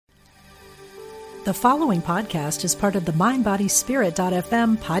The following podcast is part of the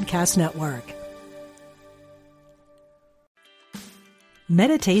MindBodySpirit.fm podcast network.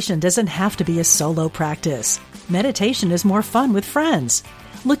 Meditation doesn't have to be a solo practice. Meditation is more fun with friends.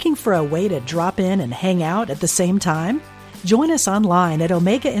 Looking for a way to drop in and hang out at the same time? Join us online at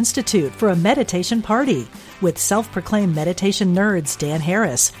Omega Institute for a meditation party with self-proclaimed meditation nerds Dan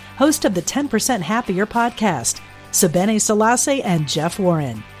Harris, host of the 10% Happier podcast, Sebene Selassie, and Jeff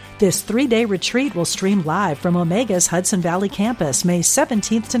Warren. This 3-day retreat will stream live from Omega's Hudson Valley campus May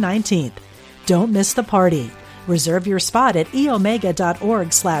 17th to 19th. Don't miss the party. Reserve your spot at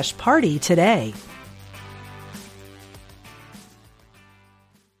eomega.org/party today.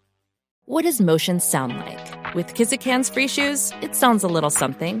 What does motion sound like? With Kizikans free shoes, it sounds a little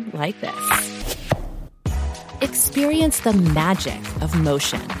something like this. Experience the magic of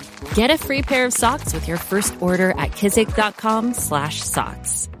motion. Get a free pair of socks with your first order at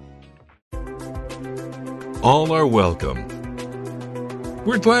kizik.com/socks. All are welcome.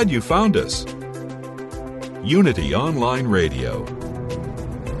 We're glad you found us. Unity Online Radio,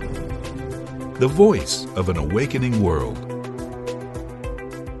 the voice of an awakening world.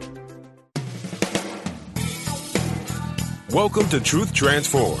 Welcome to Truth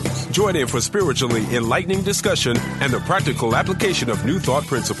Transforms. Join in for spiritually enlightening discussion and the practical application of new thought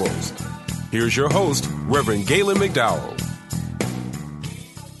principles. Here's your host, Reverend Galen McDowell.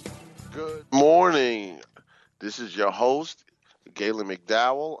 Good morning. This is your host, Galen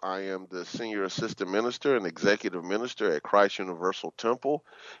McDowell. I am the Senior Assistant Minister and Executive Minister at Christ Universal Temple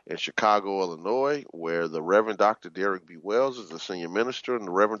in Chicago, Illinois, where the Reverend Dr. Derek B. Wells is the Senior Minister and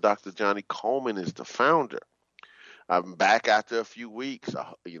the Reverend Dr. Johnny Coleman is the founder. I'm back after a few weeks.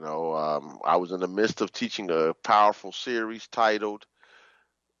 I was in the midst of teaching a powerful series titled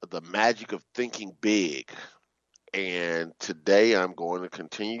The Magic of Thinking Big. And today I'm going to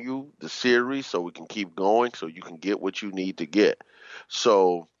continue the series so we can keep going so you can get what you need to get.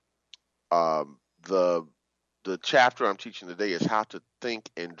 So the chapter I'm teaching today is how to think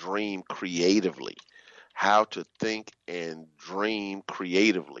and dream creatively. How to think and dream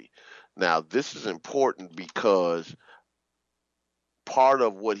creatively. Now, this is important because part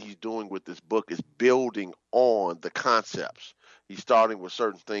of what he's doing with this book is building on the concepts. He's starting with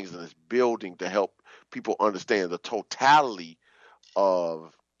certain things and is building to help people understand the totality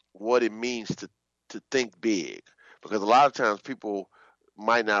of what it means to think big. Because a lot of times people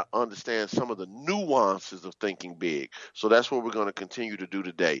might not understand some of the nuances of thinking big. So that's what we're going to continue to do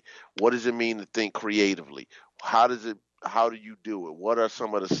today. What does it mean to think creatively? How do you do it? What are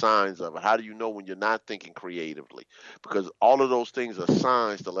some of the signs of it? How do you know when you're not thinking creatively? Because all of those things are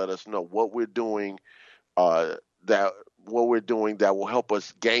signs to let us know what we're doing that will help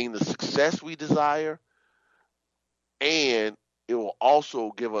us gain the success we desire, and it will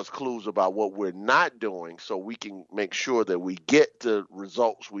also give us clues about what we're not doing so we can make sure that we get the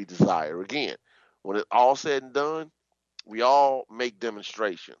results we desire. Again, when it's all said and done, we all make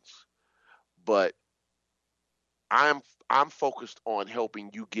demonstrations, but I'm focused on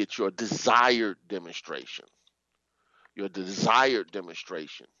helping you get your desired demonstrations, your desired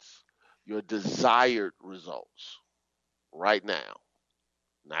results right now,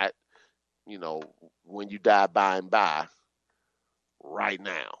 not, when you die by and by, right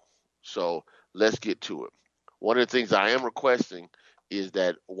now. So let's get to it. One of the things I am requesting is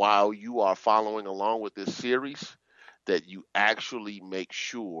that while you are following along with this series, that you actually make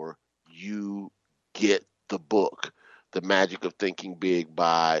sure you get the book, The Magic of Thinking Big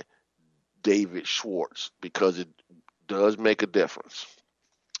by David Schwartz, because it does make a difference.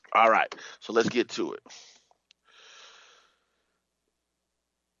 All right, so let's get to it.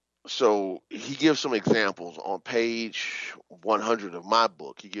 So he gives some examples on page 100 of my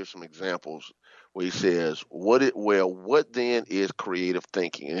book. He gives some examples where he says, what then is creative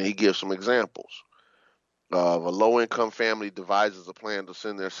thinking? And he gives some examples of a low-income family devises a plan to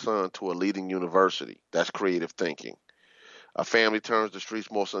send their son to a leading university. That's creative thinking. A family turns the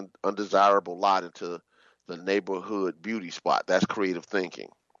street's most undesirable lot into the neighborhood beauty spot. That's creative thinking.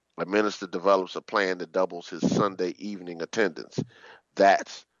 A minister develops a plan that doubles his Sunday evening attendance.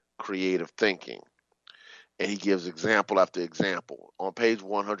 That's creative thinking. And he gives example after example. On page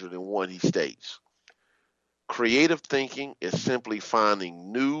 101, he states, creative thinking is simply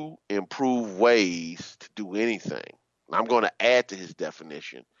finding new, improved ways to do anything. And I'm going to add to his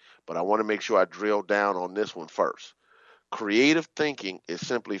definition, but I want to make sure I drill down on this one first. Creative thinking is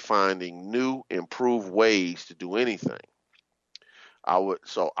simply finding new, improved ways to do anything. I want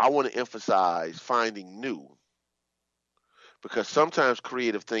to emphasize finding new, because sometimes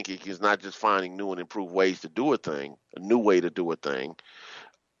creative thinking is not just finding new and improved ways to do a thing, a new way to do a thing.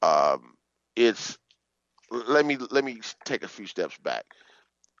 it's let me take a few steps back.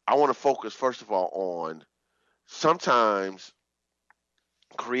 I want to focus first of all on sometimes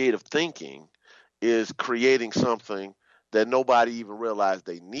creative thinking is creating something that nobody even realized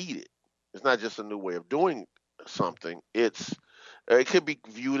they needed. It's not just a new way of doing something. It could be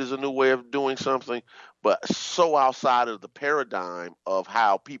viewed as a new way of doing something, but so outside of the paradigm of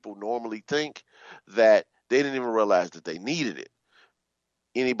how people normally think that they didn't even realize that they needed it.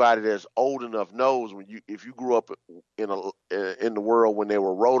 Anybody that's old enough knows if you grew up in the world when there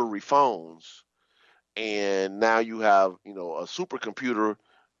were rotary phones, and now you have a supercomputer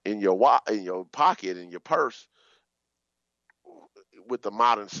in your pocket in your purse with the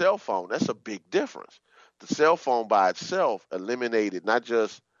modern cell phone. That's a big difference. The cell phone by itself eliminated not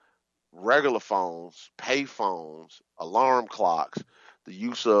just regular phones, pay phones, alarm clocks, the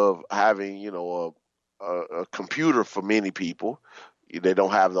use of having a computer for many people. They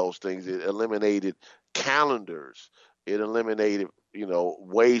don't have those things. It eliminated calendars. It eliminated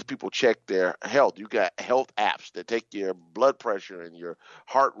ways people check their health. You got health apps that take your blood pressure and your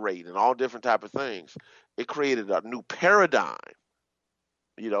heart rate and all different type of things. It created a new paradigm.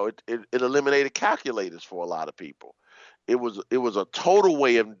 It eliminated calculators for a lot of people. It was a total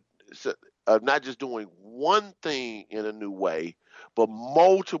way of not just doing one thing in a new way, but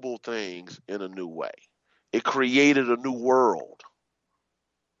multiple things in a new way. It created a new world.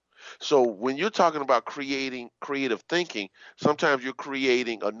 So when you're talking about creating creative thinking, sometimes you're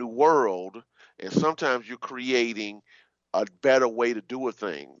creating a new world, and sometimes you're creating a better way to do a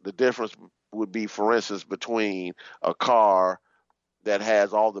thing. The difference would be, for instance, between a car that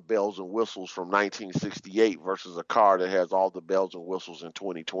has all the bells and whistles from 1968 versus a car that has all the bells and whistles in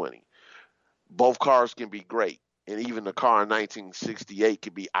 2020. Both cars can be great, and even the car in 1968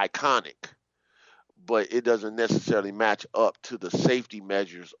 can be iconic, but it doesn't necessarily match up to the safety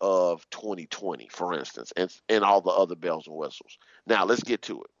measures of 2020, for instance, and all the other bells and whistles. Now, let's get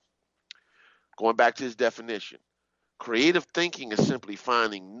to it. Going back to his definition, creative thinking is simply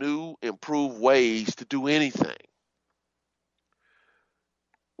finding new, improved ways to do anything.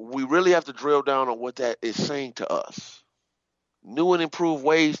 We really have to drill down on what that is saying to us. New and improved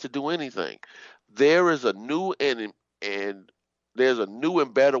ways to do anything. There is a new and there's a new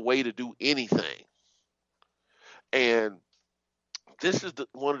and better way to do anything. And this is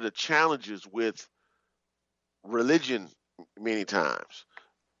one of the challenges with religion many times.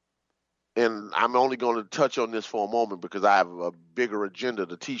 And I'm only going to touch on this for a moment because I have a bigger agenda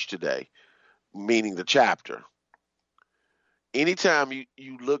to teach today, meaning the chapter. Anytime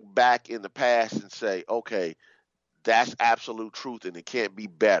you look back in the past and say, okay, that's absolute truth and it can't be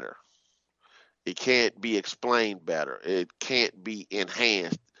better. It can't be explained better. It can't be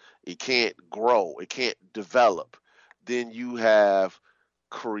enhanced. It can't grow. It can't develop. Then you have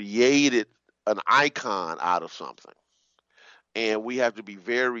created an icon out of something. And we have to be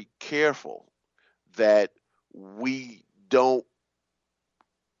very careful that we don't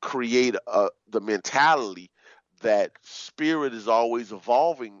create the mentality that spirit is always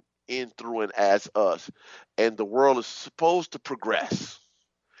evolving in, through, and as us. And the world is supposed to progress.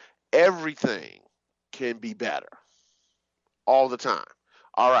 Everything can be better all the time.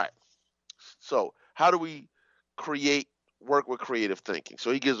 All right. So how do we work with creative thinking?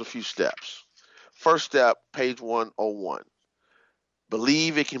 So he gives a few steps. First step, page 101.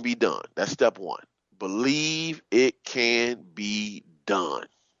 Believe it can be done. That's step one. Believe it can be done.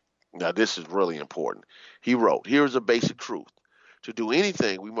 Now, this is really important. He wrote, here's a basic truth. To do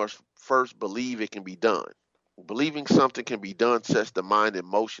anything, we must first believe it can be done. Believing something can be done sets the mind in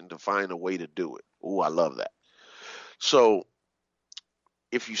motion to find a way to do it. Ooh, I love that. So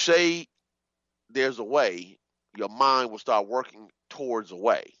if you say there's a way, your mind will start working towards a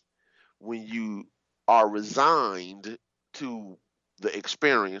way. When you are resigned to the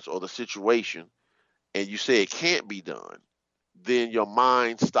experience or the situation and you say it can't be done, then your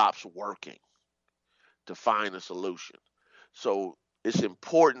mind stops working to find a solution. So it's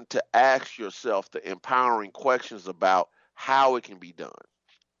important to ask yourself the empowering questions about how it can be done.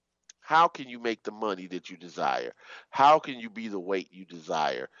 How can you make the money that you desire? How can you be the weight you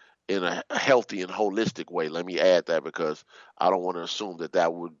desire in a healthy and holistic way? Let me add that because I don't want to assume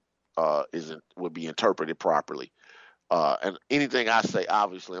that would be interpreted properly. And anything I say,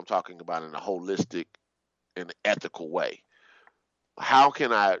 obviously, I'm talking about in a holistic and ethical way. How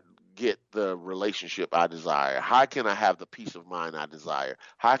can I get the relationship I desire? How can I have the peace of mind I desire?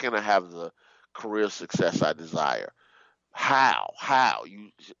 How can I have the career success I desire? How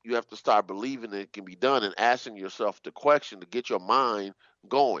you have to start believing that it can be done and asking yourself the question to get your mind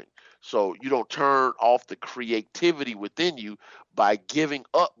going, so you don't turn off the creativity within you by giving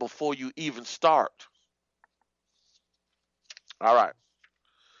up before you even start. All right.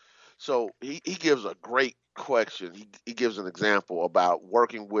 So he gives a great question. He gives an example about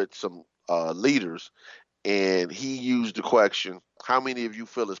working with some leaders, and he used the question, how many of you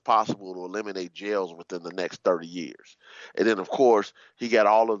feel it's possible to eliminate jails within the next 30 years? And then, of course, he got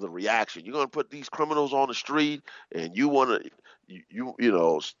all of the reaction. You're going to put these criminals on the street, and you want to, you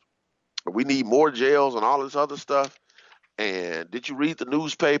know, we need more jails and all this other stuff. And did you read the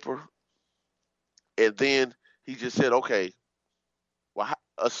newspaper? And then he just said, okay, well,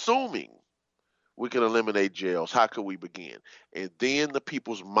 assuming we can eliminate jails, how could we begin? And then the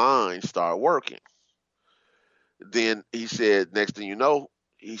people's minds start working. Then he said, next thing you know,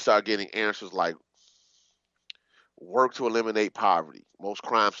 he started getting answers like work to eliminate poverty. Most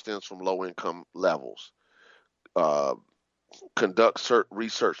crime stems from low income levels. Uh, Conduct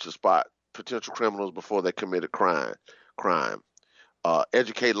research to spot potential criminals before they commit a crime.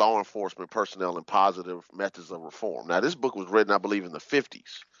 Educate law enforcement personnel in positive methods of reform. Now, this book was written, I believe, in the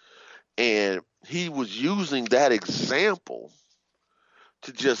 50s. And he was using that example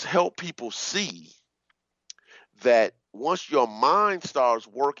to just help people see that once your mind starts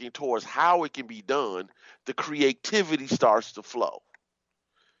working towards how it can be done, the creativity starts to flow.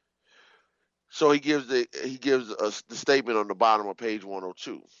 So he gives us the statement on the bottom of page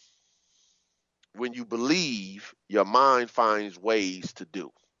 102. When you believe, your mind finds ways to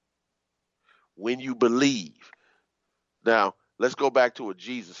do. When you believe. Now, let's go back to what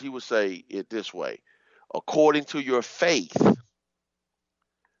Jesus, he would say it this way. According to your faith,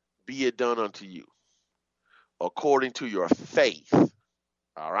 be it done unto you. According to your faith.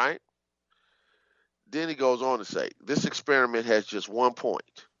 All right? Then he goes on to say, this experiment has just one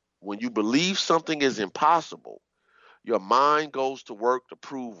point. When you believe something is impossible, your mind goes to work to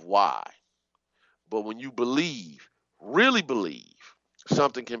prove why. But when you believe, really believe,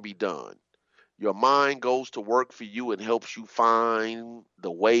 something can be done, your mind goes to work for you and helps you find the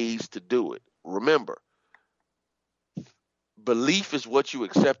ways to do it. Remember, belief is what you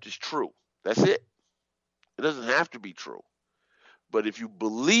accept is true. That's it. It doesn't have to be true. But if you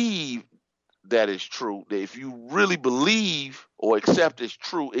believe that is true, that if you really believe or accept it's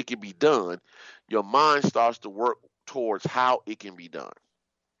true, it can be done, your mind starts to work towards how it can be done.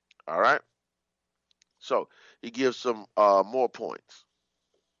 All right? So he gives some more points.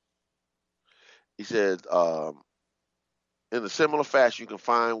 He says, in a similar fashion, you can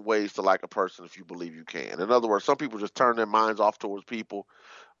find ways to like a person if you believe you can. In other words, some people just turn their minds off towards people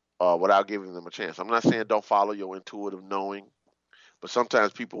without giving them a chance. I'm not saying don't follow your intuitive knowing, but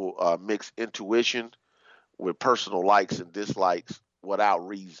sometimes people mix intuition with personal likes and dislikes without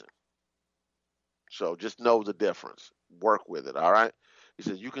reason. So just know the difference. Work with it, all right? He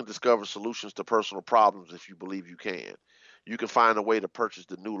says you can discover solutions to personal problems if you believe you can. You can find a way to purchase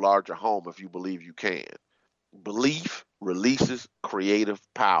the new, larger home if you believe you can. Belief releases creative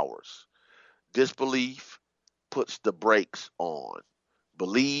powers. Disbelief puts the brakes on.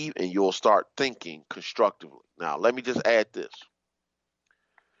 Believe and you'll start thinking constructively. Now, let me just add this.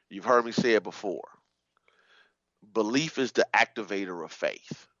 You've heard me say it before. Belief is the activator of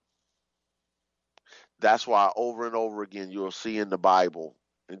faith. That's why over and over again you'll see in the Bible,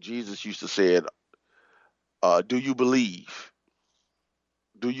 and Jesus used to say it, do you believe?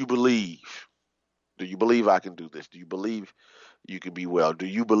 Do you believe? Do you believe I can do this? Do you believe you can be well? Do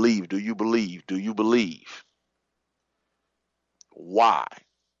you believe? Do you believe? Do you believe? Why?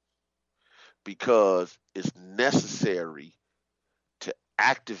 Because it's necessary to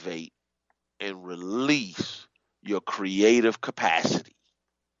activate and release your creative capacity.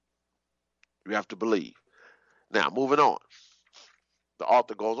 You have to believe. Now, moving on. The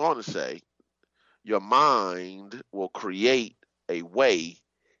author goes on to say, your mind will create a way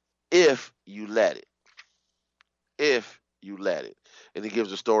if you let it. If you let it. And he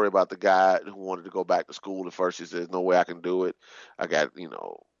gives a story about the guy who wanted to go back to school. At first he says, no way I can do it. I got,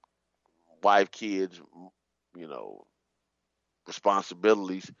 wife, kids,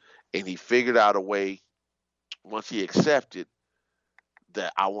 responsibilities. And he figured out a way, once he accepted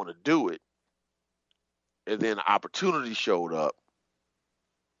that I want to do it, and then opportunity showed up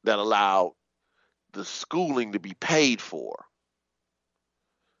that allowed the schooling to be paid for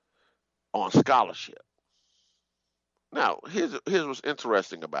on scholarship. Now, here's what's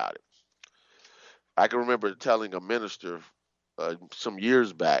interesting about it. I can remember telling a minister some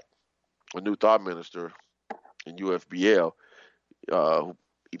years back, a New Thought minister in UFBL,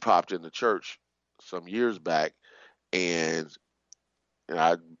 he popped in the church some years back, And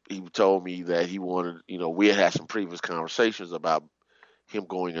he told me that he wanted, we had some previous conversations about him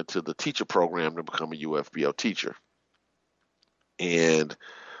going into the teacher program to become a UFBO teacher. And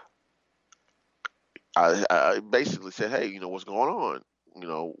I basically said, hey, what's going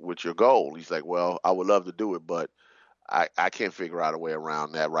on, with your goal? He's like, well, I would love to do it, but I can't figure out a way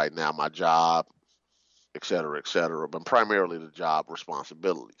around that right now. My job, et cetera, but primarily the job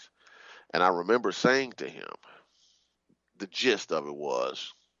responsibilities. And I remember saying to him, the gist of it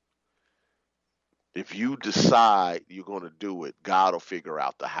was, if you decide you're going to do it, God will figure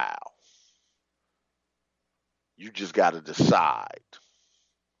out the how. You just got to decide.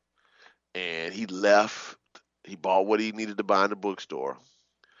 And he left. He bought what he needed to buy in the bookstore.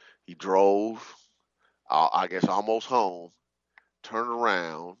 He drove, I guess, almost home, turned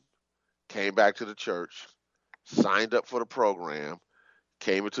around, came back to the church, signed up for the program,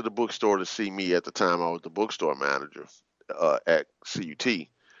 came into the bookstore to see me. At the time, I was the bookstore manager at CUT.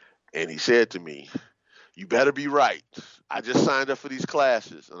 And he said to me, you better be right. I just signed up for these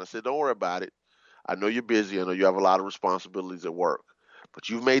classes. And I said, don't worry about it. I know you're busy. I know you have a lot of responsibilities at work. But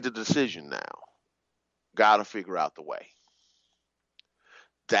you've made the decision now. Got to figure out the way.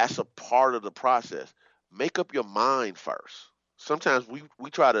 That's a part of the process. Make up your mind first. Sometimes we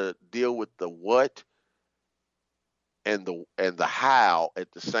try to deal with the what and the how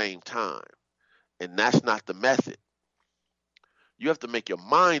at the same time. And that's not the method. You have to make your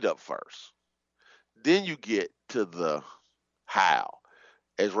mind up first. Then you get to the how.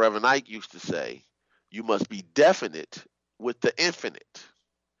 As Reverend Ike used to say, you must be definite with the infinite.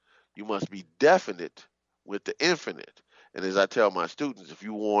 You must be definite with the infinite. And as I tell my students, if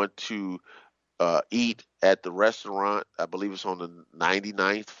you want to eat at the restaurant, I believe it's on the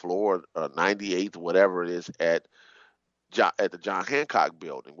 99th floor, 98th, whatever it is, at the John Hancock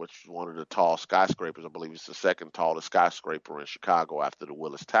building, which is one of the tall skyscrapers. I believe it's the second tallest skyscraper in Chicago after the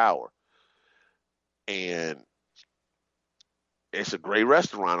Willis Tower. And it's a great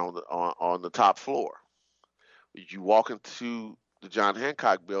restaurant on the top floor. You walk into the John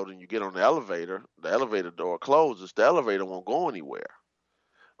Hancock building, you get on the elevator door closes, the elevator won't go anywhere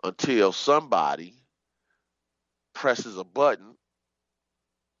until somebody presses a button,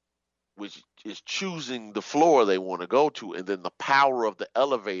 which is choosing the floor they want to go to, and then the power of the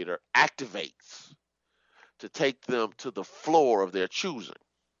elevator activates to take them to the floor of their choosing.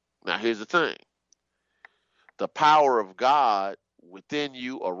 Now, here's the thing. The power of God within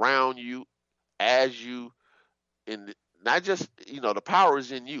you, around you, as you, not just, the power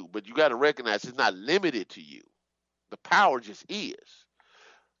is in you, but you got to recognize it's not limited to you. The power just is.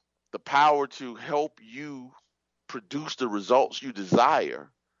 The power to help you produce the results you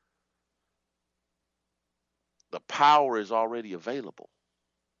desire. The power is already available.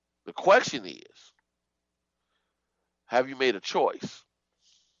 The question is, have you made a choice?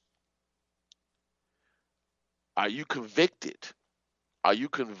 Are you convicted? Are you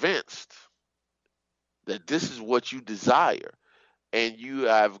convinced that this is what you desire, and you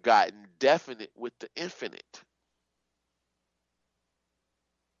have gotten definite with the infinite?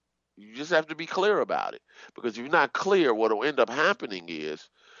 You just have to be clear about it, because if you're not clear, what will end up happening is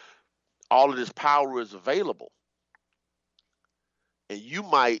all of this power is available, and you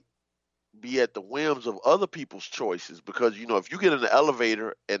might be at the whims of other people's choices, because if you get in the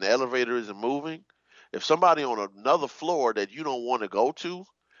elevator and the elevator isn't moving, if somebody on another floor that you don't want to go to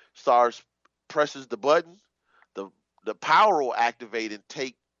presses the button, the power will activate and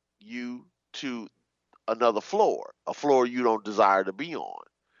take you to another floor, a floor you don't desire to be on.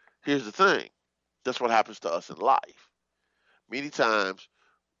 Here's the thing. That's what happens to us in life. Many times,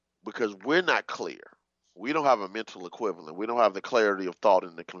 because we're not clear, we don't have a mental equivalent. We don't have the clarity of thought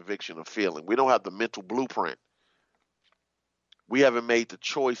and the conviction of feeling. We don't have the mental blueprint. We haven't made the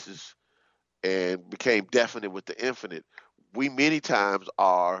choices and became definite with the infinite. We many times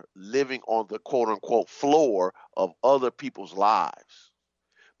are living on the quote-unquote floor of other people's lives.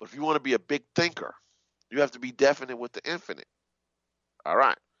 But if you want to be a big thinker, you have to be definite with the infinite. All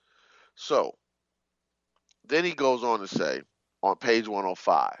right. So then he goes on to say on page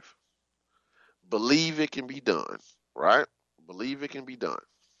 105, believe it can be done, right? Believe it can be done.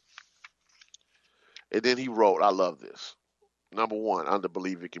 And then he wrote, I love this. Number one, under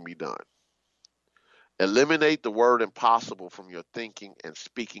believe it can be done. Eliminate the word impossible from your thinking and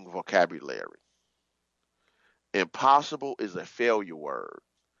speaking vocabulary. Impossible is a failure word.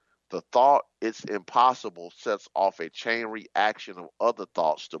 The thought it's impossible sets off a chain reaction of other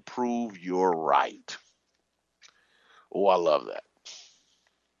thoughts to prove you're right. Oh, I love that.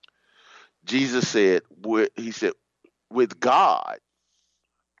 Jesus said, with God,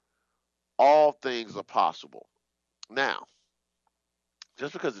 all things are possible. Now,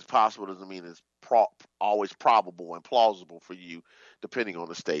 just because it's possible doesn't mean it's always probable and plausible for you, depending on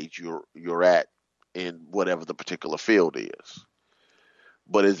the stage you're at in whatever the particular field is.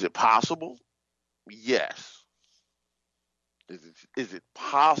 But is it possible? Yes. Is it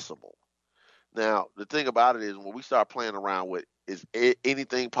possible? Now, the thing about it is when we start playing around with is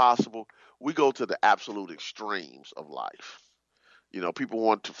anything possible, we go to the absolute extremes of life. People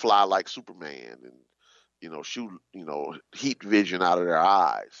want to fly like Superman and, shoot, heat vision out of their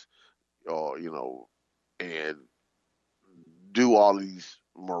eyes or, and do all these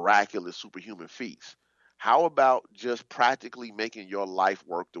miraculous superhuman feats. How about just practically making your life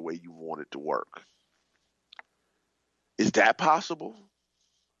work the way you want it to work? Is that possible?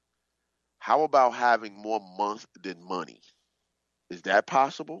 How about having more month than money? Is that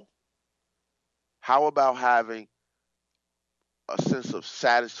possible? How about having a sense of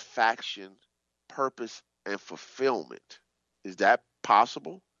satisfaction, purpose, and fulfillment? Is that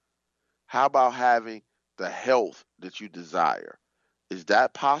possible? How about having the health that you desire? Is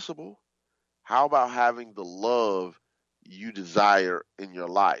that possible? How about having the love you desire in your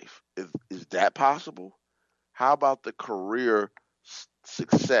life? Is that possible? How about the career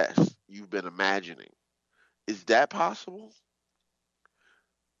success you've been imagining? Is that possible?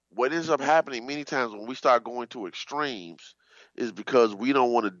 What ends up happening many times when we start going to extremes is because we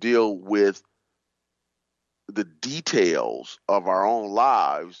don't want to deal with the details of our own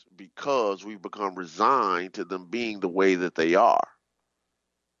lives because we've become resigned to them being the way that they are.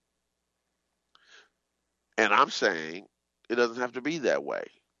 And I'm saying it doesn't have to be that way.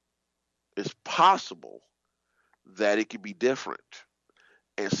 It's possible that it could be different.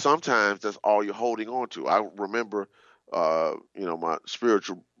 And sometimes that's all you're holding on to. I remember, my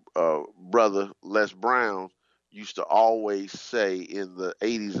spiritual brother, Les Brown, used to always say in the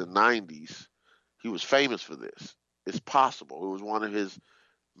 80s and 90s, he was famous for this. It's possible. It was one of his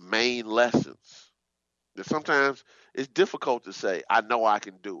main lessons. That sometimes it's difficult to say, I know I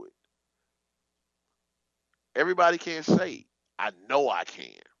can do it. Everybody can't say, I know I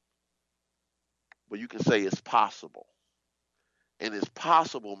can. But you can say it's possible. And it's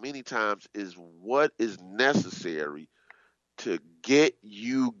possible many times is what is necessary to get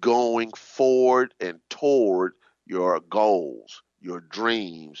you going forward and toward your goals, your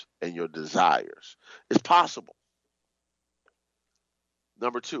dreams, and your desires. It's possible.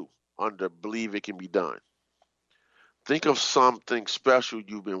 Number 2, under believe it can be done. Think of something special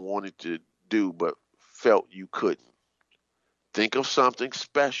you've been wanting to do but felt you couldn't. Think of something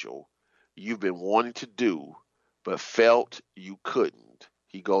special you've been wanting to do but felt you couldn't.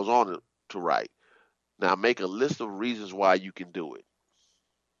 He goes on to write, now make a list of reasons why you can do it.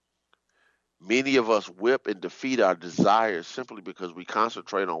 Many of us whip and defeat our desires simply because we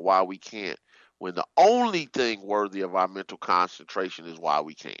concentrate on why we can't, when the only thing worthy of our mental concentration is why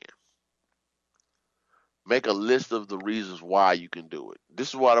we can. Make a list of the reasons why you can do it. This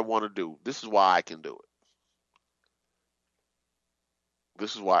is what I want to do. This is why I can do it.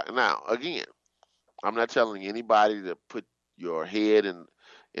 This is why. Now, again, I'm not telling anybody to put your head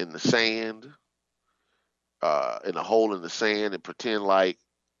in the sand, in a hole in the sand, and pretend like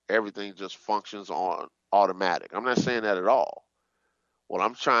everything just functions on automatic. I'm not saying that at all. What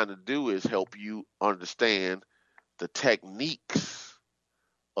I'm trying to do is help you understand the techniques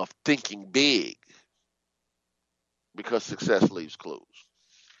of thinking big, because success leaves clues.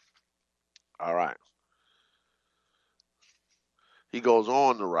 All right. He goes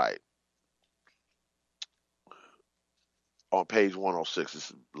on to write on page 106.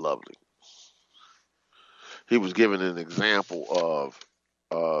 This is lovely. He was given an example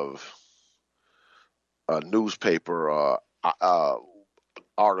of a newspaper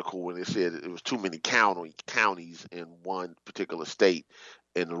article when they said it was too many counties in one particular state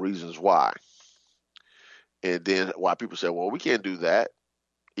and the reasons why. And then why people say, well, we can't do that,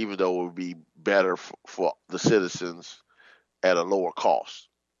 even though it would be better for the citizens at a lower cost,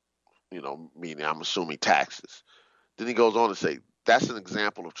 meaning I'm assuming taxes. Then he goes on to say, that's an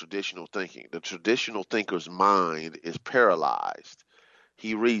example of traditional thinking. The traditional thinker's mind is paralyzed.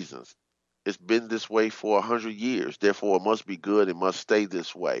 He reasons, it's been this way for 100 years, therefore it must be good, it must stay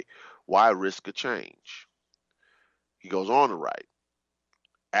this way. Why risk a change? He goes on to write,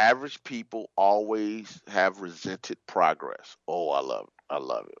 average people always have resented progress. Oh, I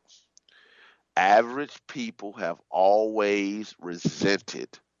love it. Average people have always resented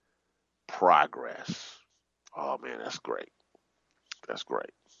progress. Oh, man, that's great. That's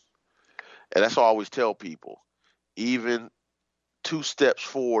great. And that's what I always tell people. Even 2 steps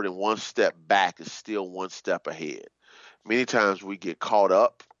forward and 1 step back is still 1 step ahead. Many times we get caught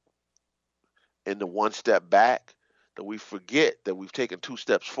up in the 1 step back that we forget that we've taken 2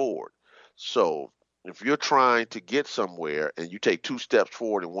 steps forward. So if you're trying to get somewhere and you take 2 steps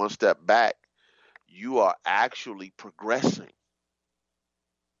forward and 1 step back, you are actually progressing.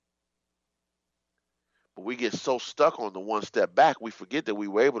 But we get so stuck on the 1 step back, we forget that we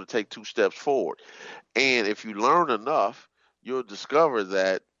were able to take 2 steps forward. And if you learn enough, you'll discover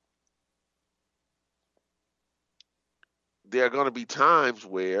that there are going to be times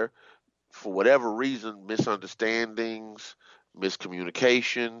where, for whatever reason, misunderstandings,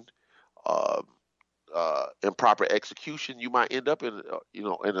 miscommunication, improper execution, you might end up in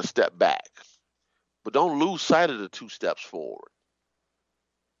a step back. But don't lose sight of the 2 steps forward.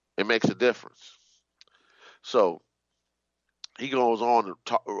 It makes a difference. So he goes on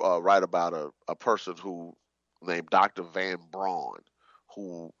to write about a person who named Dr. Van Braun,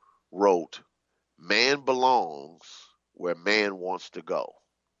 who wrote, "Man belongs where man wants to go."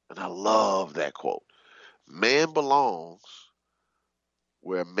 And I love that quote. Man belongs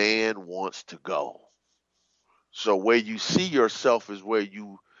where man wants to go. So where you see yourself is where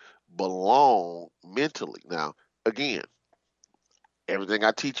you belong mentally. Now, again, everything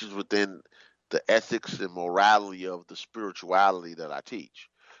I teach is within the ethics and morality of the spirituality that I teach.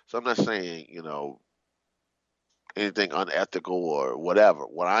 So I'm not saying, anything unethical or whatever.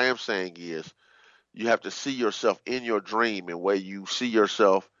 What I am saying is you have to see yourself in your dream, and where you see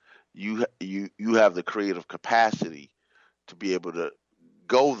yourself, you have the creative capacity to be able to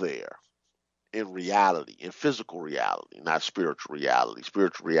go there in reality, in physical reality, not spiritual reality.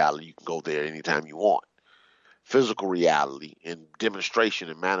 Spiritual reality, you can go there anytime you want. Physical reality and demonstration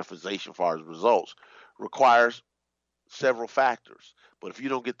and manifestation as far as results requires several factors. But if you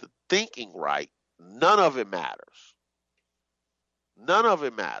don't get the thinking right, none of it matters. None of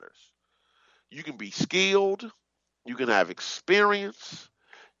it matters. You can be skilled, you can have experience,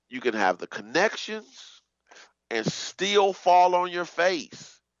 you can have the connections, and still fall on your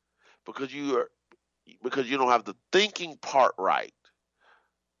face because you don't have the thinking part right.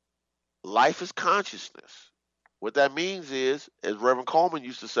 Life is consciousness. What that means is, as Reverend Coleman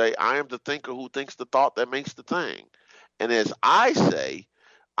used to say, I am the thinker who thinks the thought that makes the thing. And as I say,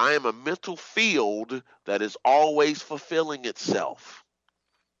 I am a mental field that is always fulfilling itself.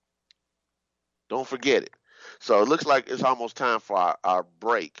 Don't forget it. So it looks like it's almost time for our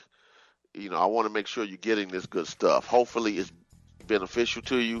break. I want to make sure you're getting this good stuff. Hopefully it's beneficial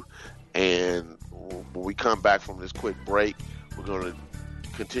to you. And when we come back from this quick break, we're going to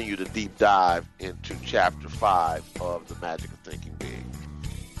continue to deep dive into chapter 5 of The Magic of Thinking Big.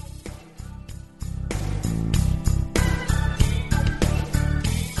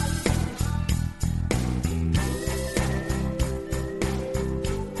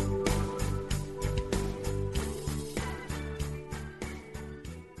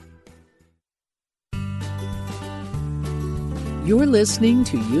 You're listening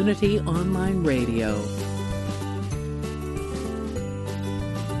to Unity Online Radio,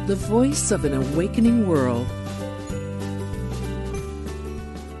 the voice of an awakening world.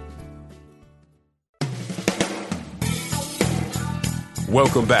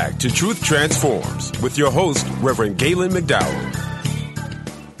 Welcome back to Truth Transforms with your host, Reverend Galen McDowell.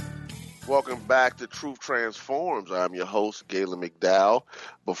 Welcome back to Truth Transforms. I'm your host, Galen McDowell.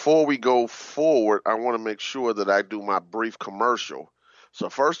 Before we go forward, I want to make sure that I do my brief commercial. So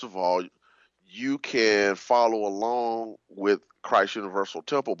first of all, you can follow along with Christ Universal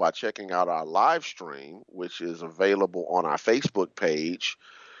Temple by checking out our live stream, which is available on our Facebook page,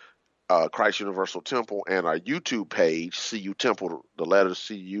 Christ Universal Temple, and our YouTube page, CU Temple, the letters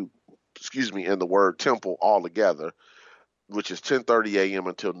CU, and the word temple all together, which is 10:30 a.m.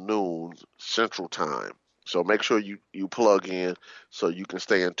 until noon Central Time. So make sure you plug in so you can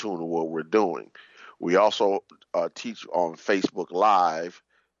stay in tune to what we're doing. We also teach on Facebook Live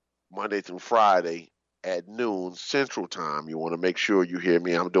Monday through Friday at noon Central Time. You want to make sure you hear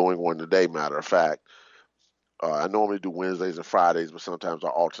me. I'm doing one today, matter of fact. I normally do Wednesdays and Fridays, but sometimes I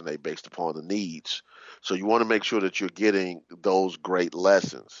alternate based upon the needs. So you want to make sure that you're getting those great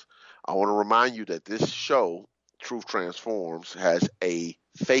lessons. I want to remind you that this show, Truth Transforms, has a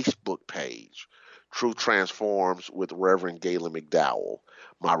Facebook page, Truth Transforms with Reverend Galen McDowell.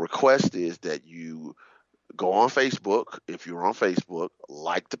 My request is that you go on Facebook, if you're on Facebook,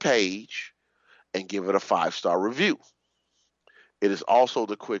 like the page, and give it a 5-star review. It is also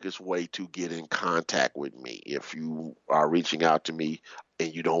the quickest way to get in contact with me. If you are reaching out to me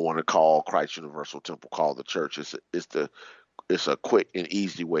and you don't want to call Christ Universal Temple, call the church. It's a quick and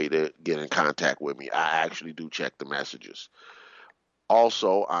easy way to get in contact with me. I actually do check the messages.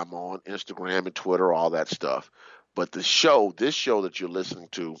 Also, I'm on Instagram and Twitter, all that stuff. But this show that you're listening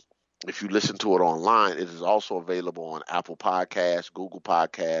to If you listen to it online, it is also available on Apple Podcasts, Google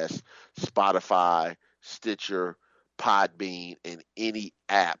Podcasts, Spotify, Stitcher, Podbean, and any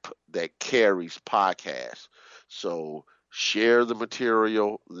app that carries podcasts. So share the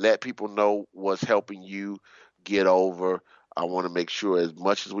material, let people know what's helping you get over. I want to make sure as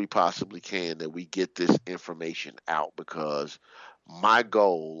much as we possibly can that we get this information out, because my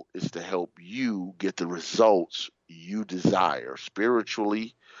goal is to help you get the results you desire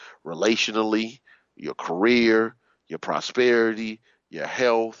spiritually, relationally, your career, your prosperity, your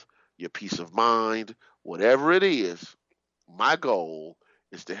health, your peace of mind, whatever it is. My goal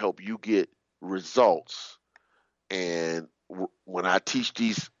is to help you get results. And when I teach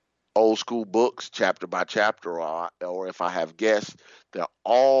these old school books, chapter by chapter, or if I have guests, they're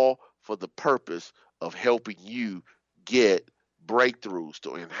all for the purpose of helping you get breakthroughs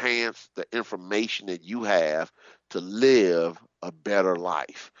to enhance the information that you have to live a better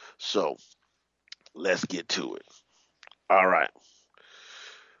life. So let's get to it. All right.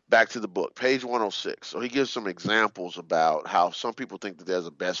 Back to the book, page 106. So he gives some examples about how some people think that there's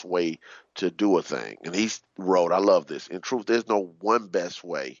a best way to do a thing. And he wrote, I love this. In truth, there's no one best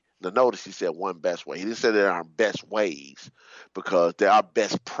way. Now, notice he said one best way. He didn't say there are best ways, because there are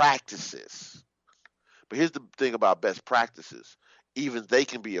best practices. But here's the thing about best practices. Even they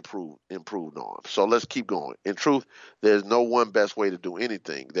can be improved on. So let's keep going. In truth, there's no one best way to do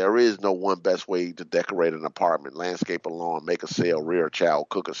anything. There is no one best way to decorate an apartment, landscape a lawn, make a sale, rear a child,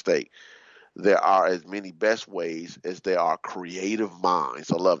 cook a steak. There are as many best ways as there are creative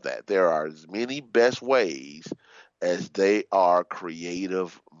minds. I love that. There are as many best ways as they are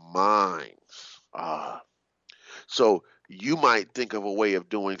creative minds. So you might think of a way of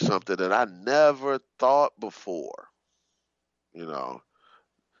doing something that I never thought before.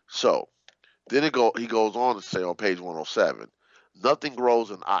 So then he goes on to say on page 107, nothing grows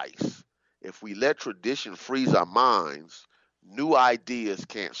in ice. If we let tradition freeze our minds, new ideas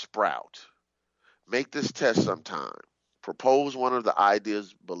can't sprout. Make this test sometime. Propose one of the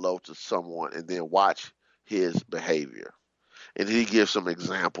ideas below to someone and then watch his behavior. And he gives some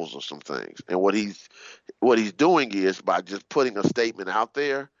examples of some things. And what he's doing is, by just putting a statement out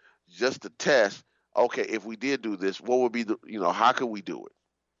there, just to test, okay, if we did do this, what would be how could we do it?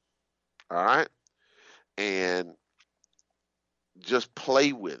 All right? And just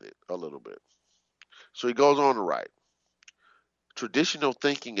play with it a little bit. So he goes on to write, traditional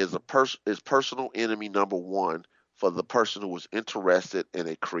thinking is personal enemy number one for the person who is interested in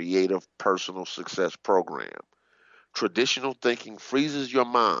a creative personal success program. Traditional thinking freezes your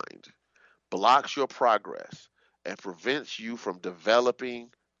mind, blocks your progress, and prevents you from developing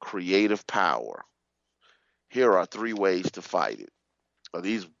creative power. Here are 3 ways to fight it.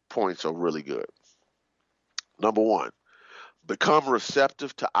 These points are really good. Number 1, become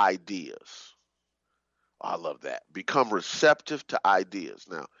receptive to ideas. I love that. Become receptive to ideas.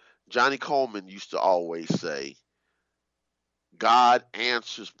 Now, Johnny Coleman used to always say, God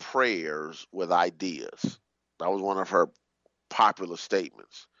answers prayers with ideas. That was one of her popular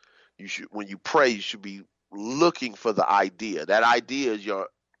statements. When you pray, you should be looking for the idea. That idea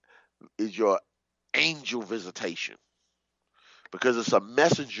is your angel visitation, because it's a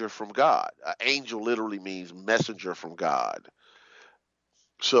messenger from God. An angel literally means messenger from God.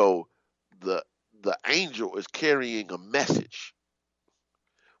 So the angel is carrying a message.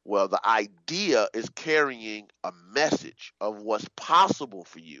 Well, the idea is carrying a message of what's possible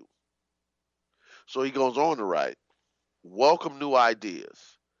for you. So he goes on to write, welcome new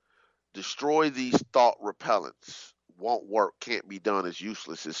ideas. Destroy these thought repellents. Won't work, can't be done, it's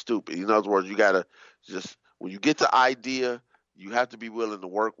useless, it's stupid. In other words, you got to just, when you get the idea, you have to be willing to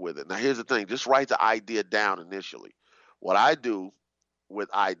work with it. Now, here's the thing. Just write the idea down initially. What I do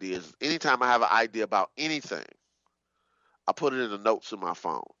with ideas, anytime I have an idea about anything, I put it in the notes in my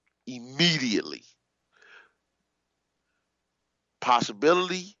phone immediately.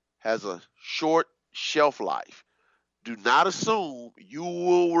 Possibility has a short shelf life. Do not assume you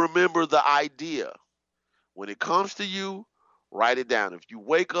will remember the idea. When it comes to you, write it down. If you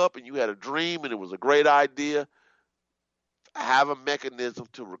wake up and you had a dream and it was a great idea, have a mechanism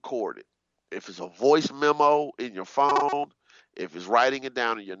to record it. If it's a voice memo in your phone, if it's writing it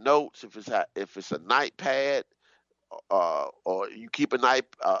down in your notes, if it's a notepad, or you keep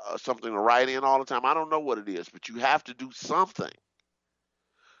something to write in all the time. I don't know what it is, but you have to do something.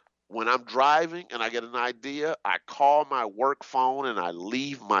 When I'm driving and I get an idea, I call my work phone and I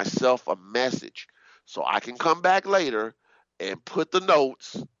leave myself a message so I can come back later and put the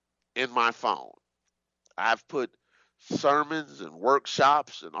notes in my phone. I've put sermons and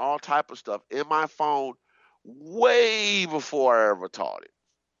workshops and all type of stuff in my phone way before I ever taught it.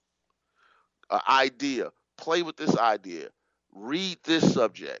 an idea. Play with this idea. Read this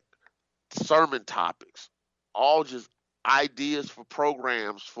subject. Sermon topics. All just ideas for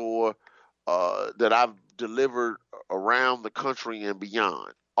programs for that I've delivered around the country and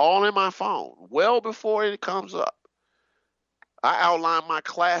beyond. All in my phone, well before it comes up. I outline my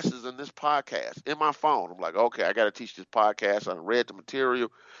classes in this podcast in my phone. I'm like, okay, I got to teach this podcast. I read the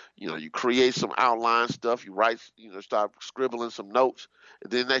material. You create some outline stuff. You write, start scribbling some notes.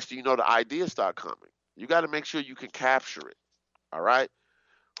 And then next thing you know, the ideas start coming. You got to make sure you can capture it. All right?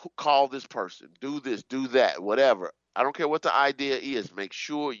 Call this person. Do this, do that, whatever. I don't care what the idea is. Make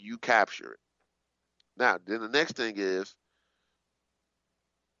sure you capture it. Now, then the next thing is,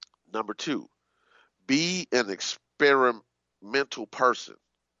 number 2, be an experimental person.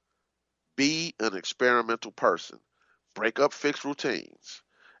 Be an experimental person. Break up fixed routines.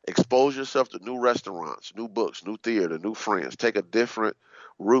 Expose yourself to new restaurants, new books, new theater, new friends. Take a different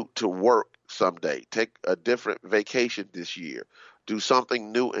route to work someday. Take a different vacation this year. Do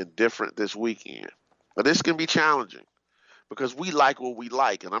something new and different this weekend. But this can be challenging because we like what we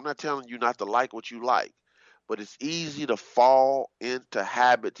like. And I'm not telling you not to like what you like. But it's easy to fall into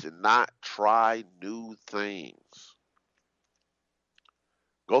habits and not try new things.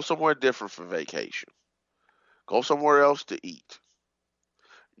 Go somewhere different for vacation. Go somewhere else to eat.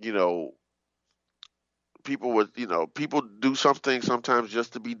 People do something sometimes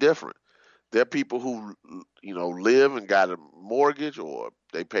just to be different. There are people who, live and got a mortgage or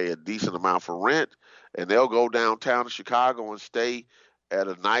they pay a decent amount for rent, and they'll go downtown to Chicago and stay at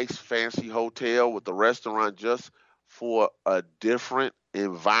a nice fancy hotel with a restaurant just for a different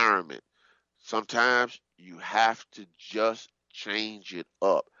environment. Sometimes you have to just change it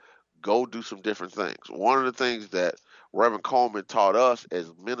up. Go do some different things. One of the things that Reverend Coleman taught us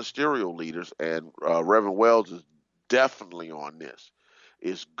as ministerial leaders, and Reverend Wells is definitely on this,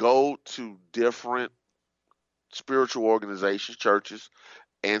 is go to different spiritual organizations, churches,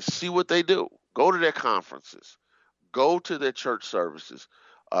 and see what they do. Go to their conferences. Go to their church services.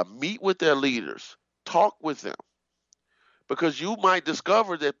 Meet with their leaders. Talk with them. Because you might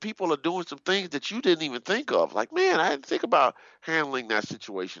discover that people are doing some things that you didn't even think of. Like, man, I didn't think about handling that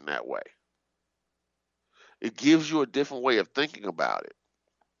situation that way. It gives you a different way of thinking about it.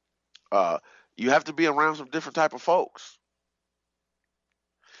 You have to be around some different type of folks,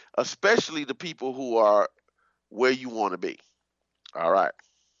 especially the people who are where you want to be. All right.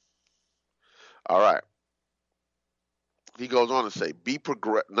 He goes on to say,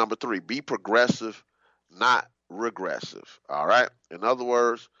 number 3, be progressive, not regressive. All right. In other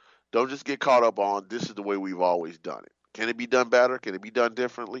words, don't just get caught up on this is the way we've always done it. Can it be done better? Can it be done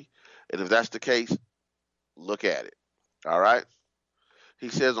differently? And if that's the case, look at it. All right. He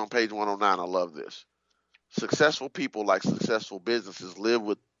says on page 109, I love this. Successful people, like successful businesses, live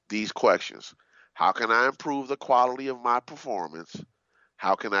with these questions. How can I improve the quality of my performance?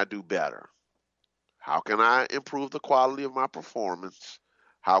 How can I do better? How can I improve the quality of my performance?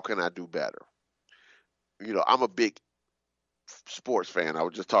 How can I do better? I'm a big sports fan. I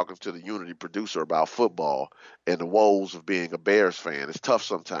was just talking to the Unity producer about football and the woes of being a Bears fan. It's tough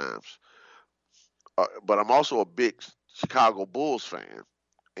sometimes. But I'm also a big Chicago Bulls fan,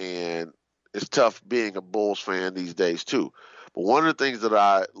 and it's tough being a Bulls fan these days too. But one of the things that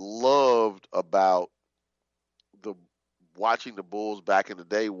I loved about watching the Bulls back in the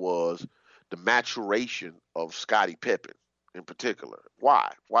day was the maturation of Scottie Pippen in particular. Why?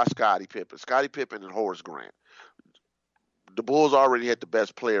 Why Scottie Pippen? Scottie Pippen and Horace Grant. The Bulls already had the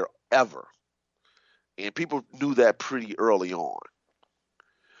best player ever, and people knew that pretty early on.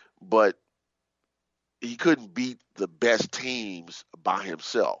 But he couldn't beat the best teams by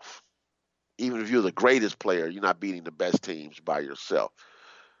himself. Even if you're the greatest player, you're not beating the best teams by yourself.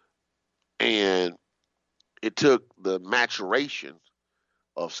 And it took the maturation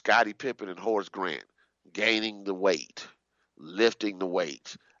of Scottie Pippen and Horace Grant gaining the weight, lifting the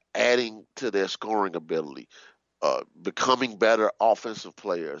weights, adding to their scoring ability, becoming better offensive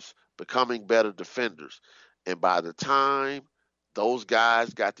players, becoming better defenders. And by the time those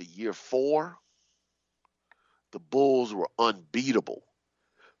guys got to year 4, the Bulls were unbeatable.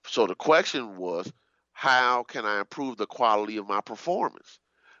 So the question was, how can I improve the quality of my performance?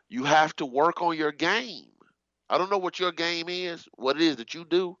 You have to work on your game. I don't know what your game is, what it is that you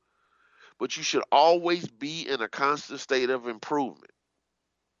do, but you should always be in a constant state of improvement.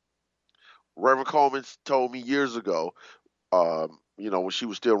 Reverend Coleman told me years ago, when she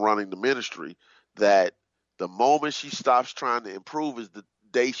was still running the ministry, that the moment she stops trying to improve is the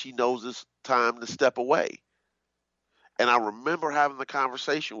day she knows it's time to step away. And I remember having the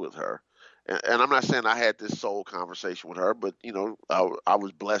conversation with her, and I'm not saying I had this soul conversation with her, but I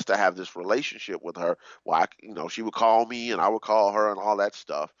was blessed to have this relationship with her. Why, she would call me and I would call her and all that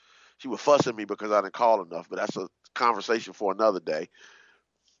stuff. She would fuss at me because I didn't call enough, but that's a conversation for another day.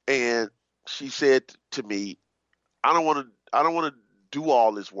 And she said to me, I don't want to do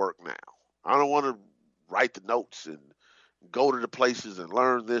all this work now. I don't want to write the notes and go to the places and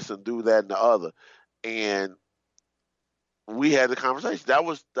learn this and do that and the other. And we had the conversation. That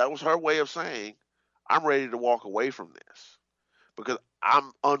was her way of saying, I'm ready to walk away from this because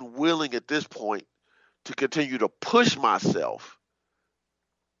I'm unwilling at this point to continue to push myself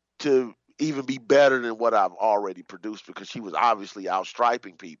to even be better than what I've already produced, because she was obviously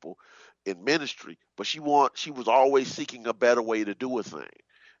outstriping people in ministry, but she was always seeking a better way to do a thing.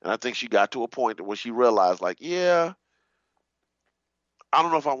 And I think she got to a point where she realized, like, yeah, I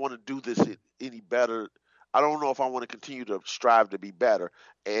don't know if I want to do this any better. I don't know if I want to continue to strive to be better.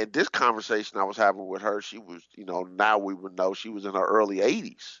 And this conversation I was having with her, she was, now we would know she was in her early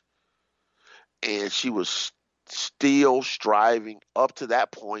 80s. And she was still striving up to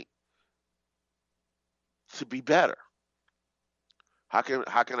that point to be better. How can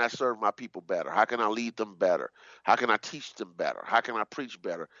I serve my people better? How can I lead them better? How can I teach them better? How can I preach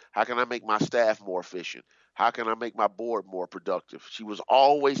better? How can I make my staff more efficient? How can I make my board more productive? She was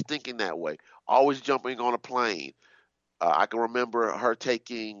always thinking that way, always jumping on a plane. I can remember her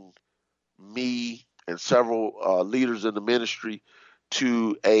taking me and several leaders in the ministry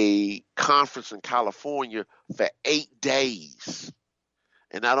to a conference in California for 8 days.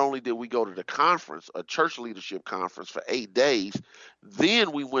 And not only did we go to the conference, a church leadership conference for 8 days,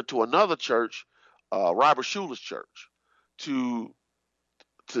 then we went to another church, Robert Schuler's church, to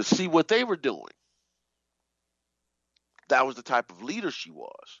see what they were doing. That was the type of leader she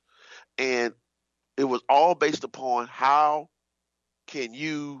was. And it was all based upon how can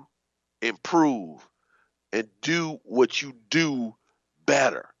you improve and do what you do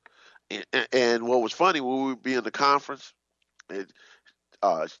better. And what was funny, when we would be in the conference,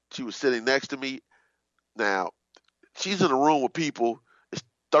 she was sitting next to me. Now, she's in a room with people. It's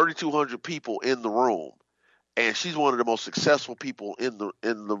 3,200 people in the room, and she's one of the most successful people in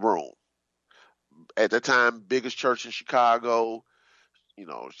the room. At that time, biggest church in Chicago.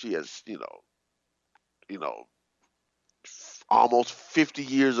 She has almost 50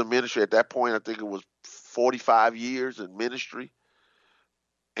 years of ministry. At that point, I think it was 45 years in ministry,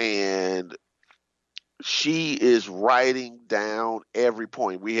 and she is writing down every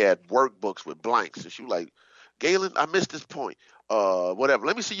point. We had workbooks with blanks, and she was like, Galen, I missed this point. Whatever.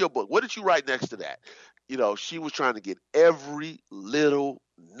 Let me see your book. What did you write next to that? She was trying to get every little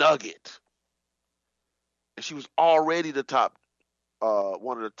nugget. And she was already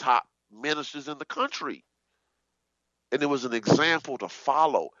one of the top ministers in the country. And it was an example to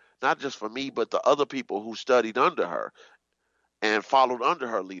follow, not just for me, but the other people who studied under her and followed under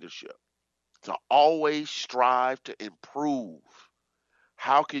her leadership. To always strive to improve.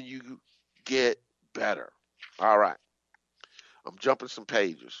 How can you get better? All right. I'm jumping some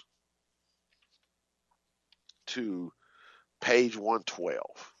pages to page 112.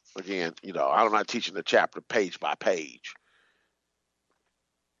 Again, I'm not teaching the chapter page by page.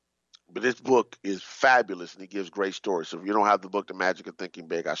 But this book is fabulous, and it gives great stories. So if you don't have the book, The Magic of Thinking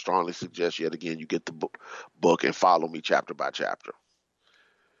Big, I strongly suggest yet again you get the book and follow me chapter by chapter.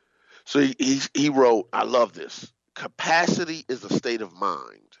 So he wrote, I love this. Capacity is a state of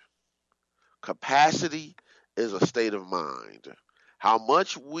mind. Capacity is a state of mind. How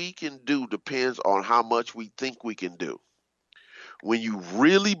much we can do depends on how much we think we can do. When you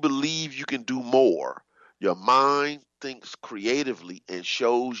really believe you can do more, your mind thinks creatively and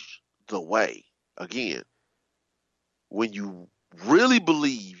shows the way. Again, when you really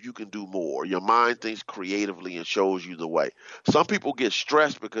believe you can do more, your mind thinks creatively and shows you the way. Some people get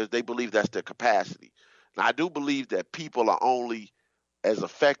stressed because they believe that's their capacity. Now, I do believe that people are only as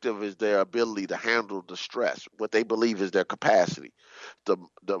effective as their ability to handle the stress. What they believe is their capacity. The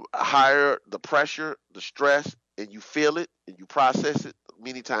higher the pressure, the stress, and you feel it and you process it,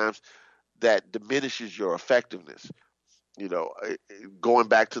 many times that diminishes your effectiveness. Going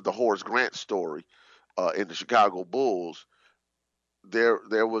back to the Horace Grant story in the Chicago Bulls,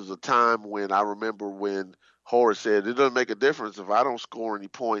 there was a time when I remember when Horace said, it doesn't make a difference if I don't score any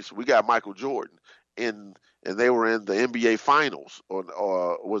points. We got Michael Jordan, and they were in the NBA Finals, or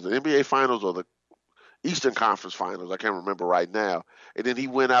was it NBA Finals or the Eastern Conference Finals? I can't remember right now. And then he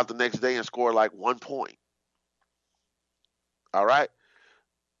went out the next day and scored like 1 point. All right?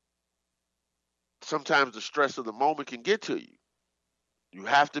 Sometimes the stress of the moment can get to you. You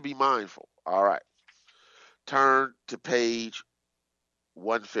have to be mindful. All right. Turn to page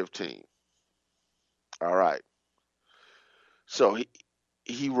 115. All right. So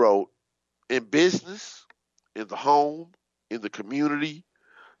he wrote, in business, in the home, in the community,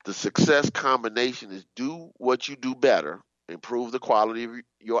 the success combination is do what you do better, improve the quality of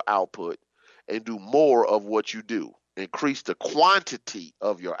your output, and do more of what you do. Increase the quantity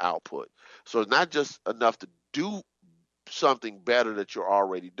of your output. So it's not just enough to do something better that you're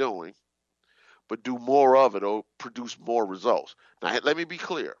already doing, but do more of it or produce more results. Now, let me be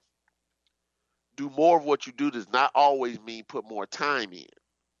clear. Do more of what you do does not always mean put more time in,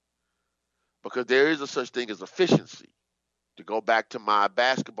 because there is a such thing as efficiency. To go back to my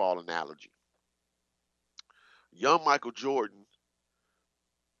basketball analogy, young Michael Jordan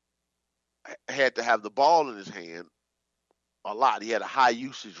had to have the ball in his hand a lot. He had a high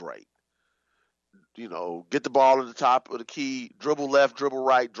usage rate. Get the ball at the top of the key, dribble left, dribble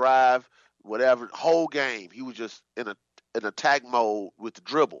right, drive, whatever. Whole game, he was just in attack mode with the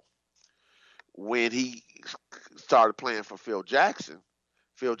dribble. When he started playing for Phil Jackson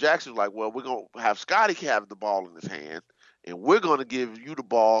was like, well, we're going to have Scotty have the ball in his hand, and we're going to give you the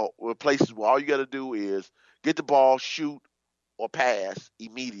ball with places where all you got to do is get the ball, shoot, or pass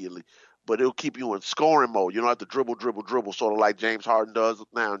immediately. But it'll keep you in scoring mode. You don't have to dribble, sort of like James Harden does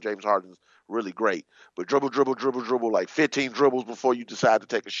now. James Harden's really great. But dribble, like 15 dribbles before you decide to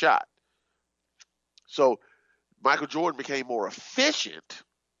take a shot. So Michael Jordan became more efficient,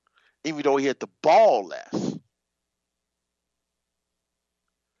 even though he had the ball less.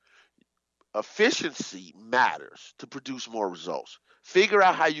 Efficiency matters to produce more results. Figure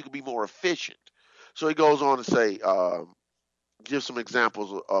out how you can be more efficient. So he goes on to say, give some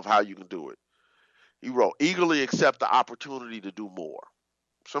examples of how you can do it. He wrote, eagerly accept the opportunity to do more.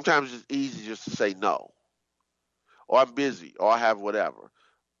 Sometimes it's easy just to say no, or I'm busy, or I have whatever.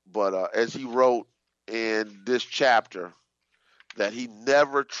 But as he wrote in this chapter, that he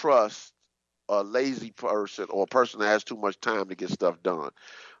never trusts a lazy person or a person that has too much time to get stuff done.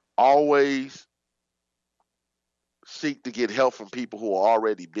 Always seek to get help from people who are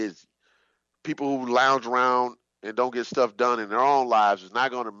already busy. People who lounge around and don't get stuff done in their own lives is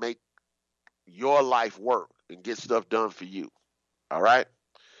not going to make your life work and get stuff done for you. All right?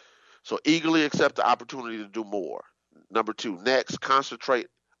 So eagerly accept the opportunity to do more. Number 2, next, concentrate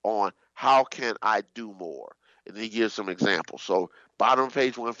on how can I do more? And he gives some examples. So bottom of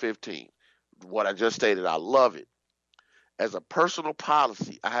page 115, what I just stated, I love it. As a personal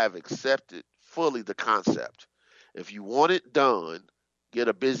policy, I have accepted fully the concept. If you want it done, get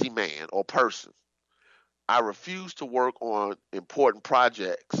a busy man or person. I refuse to work on important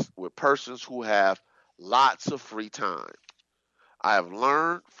projects with persons who have lots of free time. I have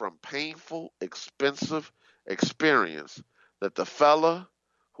learned from painful, expensive experience that the fella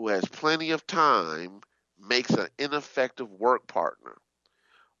who has plenty of time makes an ineffective work partner.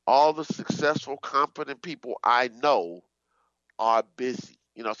 All the successful, competent people I know are busy.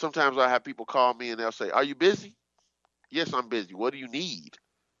 Sometimes I have people call me and they'll say, are you busy? Yes, I'm busy. What do you need?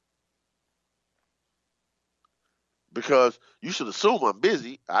 Because you should assume I'm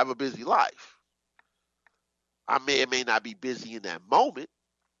busy. I have a busy life. I may or may not be busy in that moment,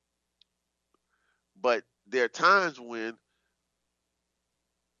 but there are times when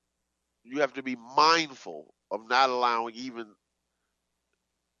you have to be mindful of not allowing even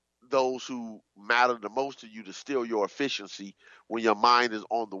those who matter the most to you to steal your efficiency when your mind is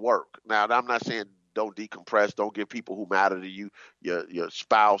on the work. Now, I'm not saying don't decompress, don't give people who matter to you, your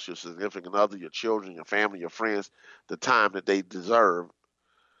spouse, your significant other, your children, your family, your friends, the time that they deserve.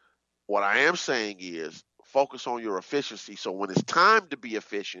 What I am saying is focus on your efficiency. So when it's time to be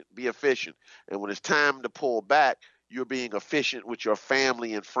efficient, be efficient. And when it's time to pull back, you're being efficient with your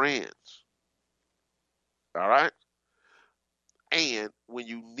family and friends. All right? And when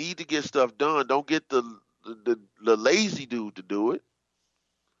you need to get stuff done, don't get the lazy dude to do it.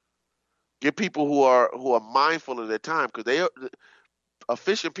 Get people who are mindful of their time, because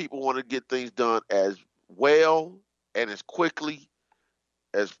efficient people want to get things done as well and as quickly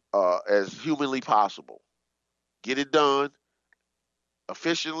as humanly possible. Get it done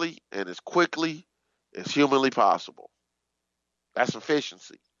efficiently and as quickly as humanly possible. That's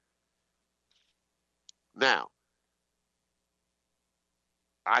efficiency. Now,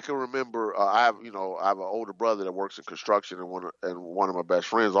 I can remember I have an older brother that works in construction, and one of my best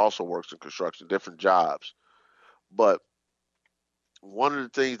friends also works in construction, different jobs. But one of the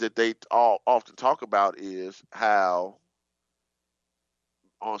things that they all often talk about is how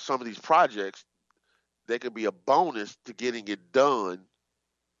on some of these projects there could be a bonus to getting it done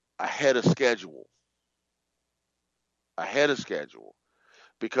ahead of schedule.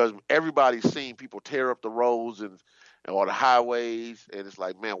 Because everybody's seen people tear up the roads and or the highways, and it's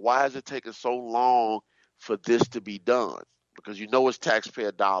like, man, why is it taking so long for this to be done, because you know it's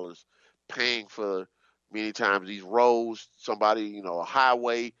taxpayer dollars paying for many times these roads. Somebody, a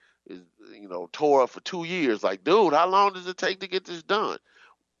highway is, tore up for 2 years. Like, dude, how long does it take to get this done?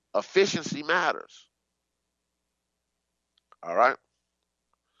 Efficiency matters. All right.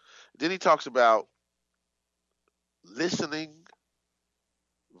 Then he talks about listening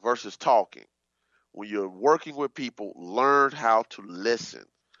versus talking. When you're working with people, learn how to listen.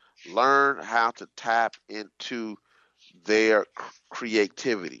 Learn how to tap into their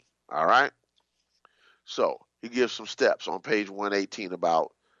creativity. All right. So he gives some steps on page 118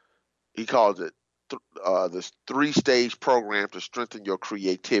 about, he calls it this 3-stage program to strengthen your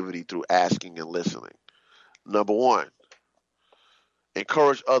creativity through asking and listening. Number 1,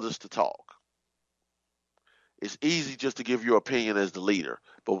 encourage others to talk. It's easy just to give your opinion as the leader,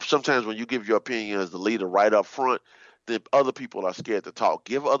 but sometimes when you give your opinion as the leader right up front, then other people are scared to talk.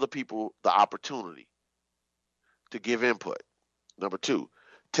 Give other people the opportunity to give input. Number 2,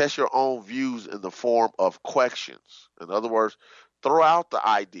 test your own views in the form of questions. In other words, throw out the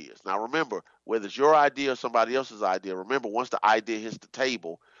ideas. Now remember, whether it's your idea or somebody else's idea, remember, once the idea hits the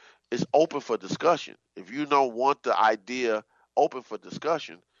table, it's open for discussion. If you don't want the idea open for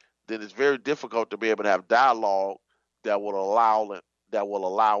discussion, then it's very difficult to be able to have dialogue that will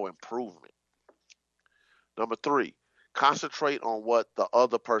allow improvement. Number 3, concentrate on what the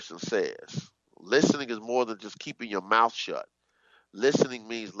other person says. Listening is more than just keeping your mouth shut. Listening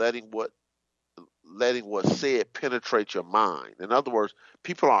means letting what's said penetrate your mind. In other words,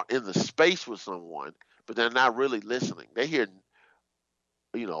 people are in the space with someone, but they're not really listening. They hear,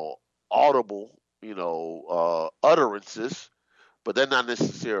 audible, utterances, but they're not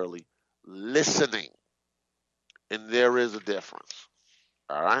necessarily listening. And there is a difference.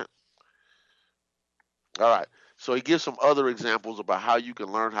 All right. So he gives some other examples about how you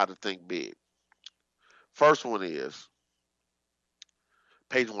can learn how to think big. First one is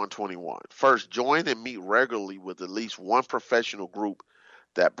page 121. First, join and meet regularly with at least one professional group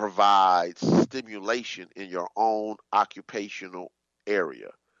that provides stimulation in your own occupational area.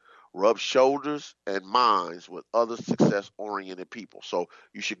 Rub shoulders and minds with other success-oriented people. So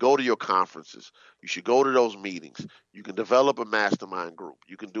you should go to your conferences. You should go to those meetings. You can develop a mastermind group.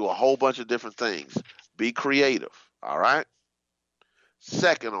 You can do a whole bunch of different things. Be creative, all right?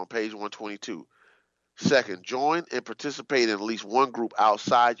 Second, on page 122, second, join and participate in at least one group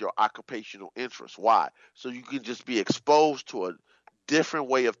outside your occupational interests. Why? So you can just be exposed to a different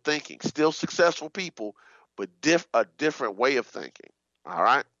way of thinking. Still successful people, but a different way of thinking. All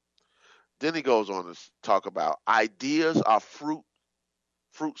right? Then he goes on to talk about ideas are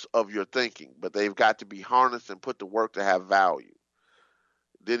fruits of your thinking, but they've got to be harnessed and put to work to have value.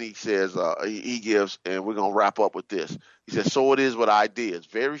 Then he says, he gives, and we're going to wrap up with this. He says, so it is with ideas.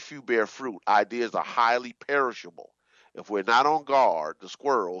 Very few bear fruit. Ideas are highly perishable. If we're not on guard, the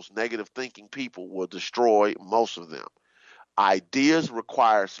squirrels, negative thinking people, will destroy most of them. Ideas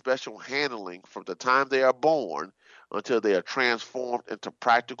require special handling from the time they are born until they are transformed into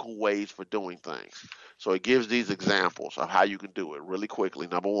practical ways for doing things. So he gives these examples of how you can do it really quickly.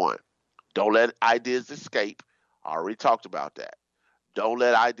 Number 1, don't let ideas escape. I already talked about that. Don't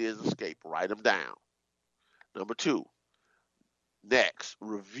let ideas escape. Write them down. Number 2, next,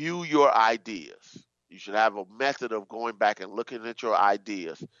 review your ideas. You should have a method of going back and looking at your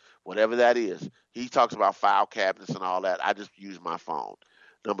ideas, whatever that is. He talks about file cabinets and all that. I just use my phone.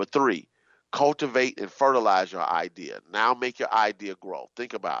 Number 3, cultivate and fertilize your idea. Now make your idea grow.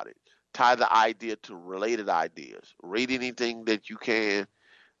 Think about it. Tie the idea to related ideas. Read anything that you can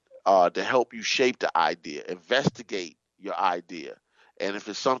to help you shape the idea. Investigate your idea. And if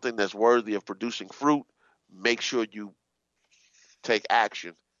it's something that's worthy of producing fruit, make sure you take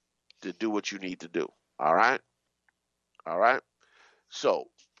action to do what you need to do. All right? All right? So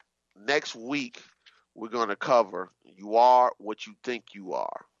next week, we're going to cover you are what you think you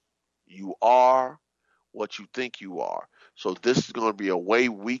are. You are what you think you are. So this is going to be a way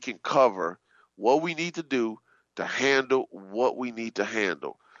we can cover what we need to do to handle what we need to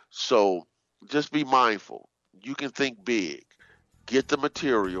handle. So just be mindful. You can think big. Get the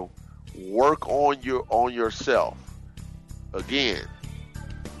material. Work on yourself. Again,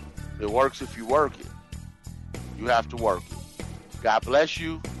 it works if you work it. You have to work it. God bless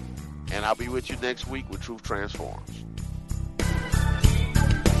you, and I'll be with you next week with Truth Transforms.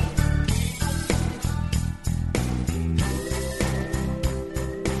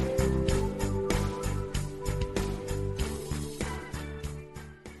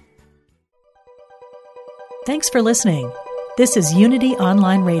 Thanks for listening. This is Unity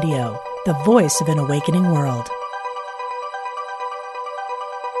Online Radio, the voice of an awakening world.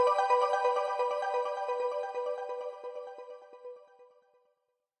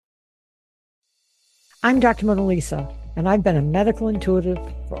 I'm Dr. Mona Lisa, and I've been a medical intuitive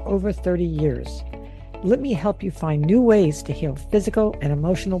for over 30 years. Let me help you find new ways to heal physical and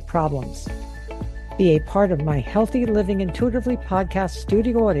emotional problems. Be a part of my Healthy Living Intuitively podcast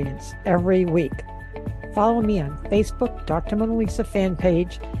studio audience every week. Follow me on Facebook, Dr. Mona Lisa fan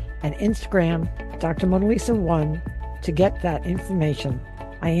page, and Instagram, Dr. Mona Lisa 1, to get that information.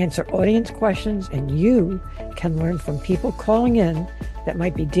 I answer audience questions, and you can learn from people calling in that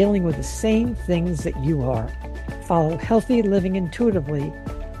might be dealing with the same things that you are. Follow Healthy Living Intuitively,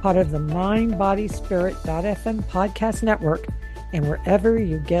 part of the MindBodySpirit.fm podcast network, and wherever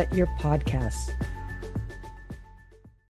you get your podcasts.